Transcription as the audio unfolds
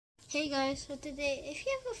Hey guys, so today, if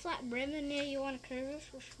you have a flat brim and you want to curve it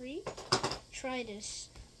for free, try this.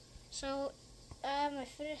 So, my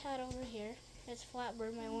fitted hat over here. It's flat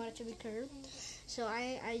brim. I want it to be curved. So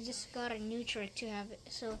I just got a new trick to have it.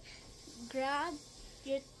 So, grab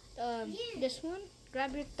your this one.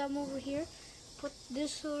 Grab your thumb over here. Put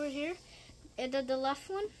this over here, and then the left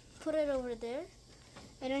one, put it over there,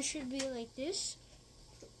 and it should be like this.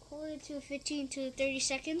 Hold it to 15 to 30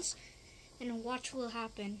 seconds, and watch what will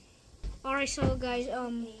happen. Alright, so guys,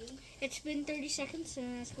 it's been 30 seconds,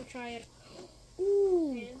 and let's go try it.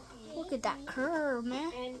 Ooh, look at that curve,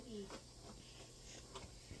 man.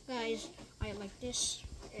 Guys, I like this.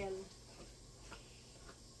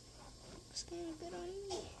 It's kind of good on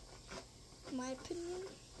me, in my opinion.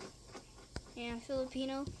 And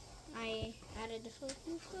Filipino, I added the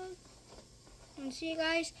Filipino flag. And see you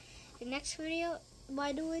guys in the next video.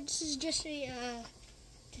 By the way, this is just a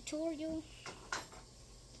tutorial.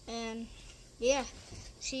 And yeah,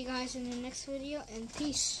 see you guys in the next video, and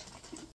peace.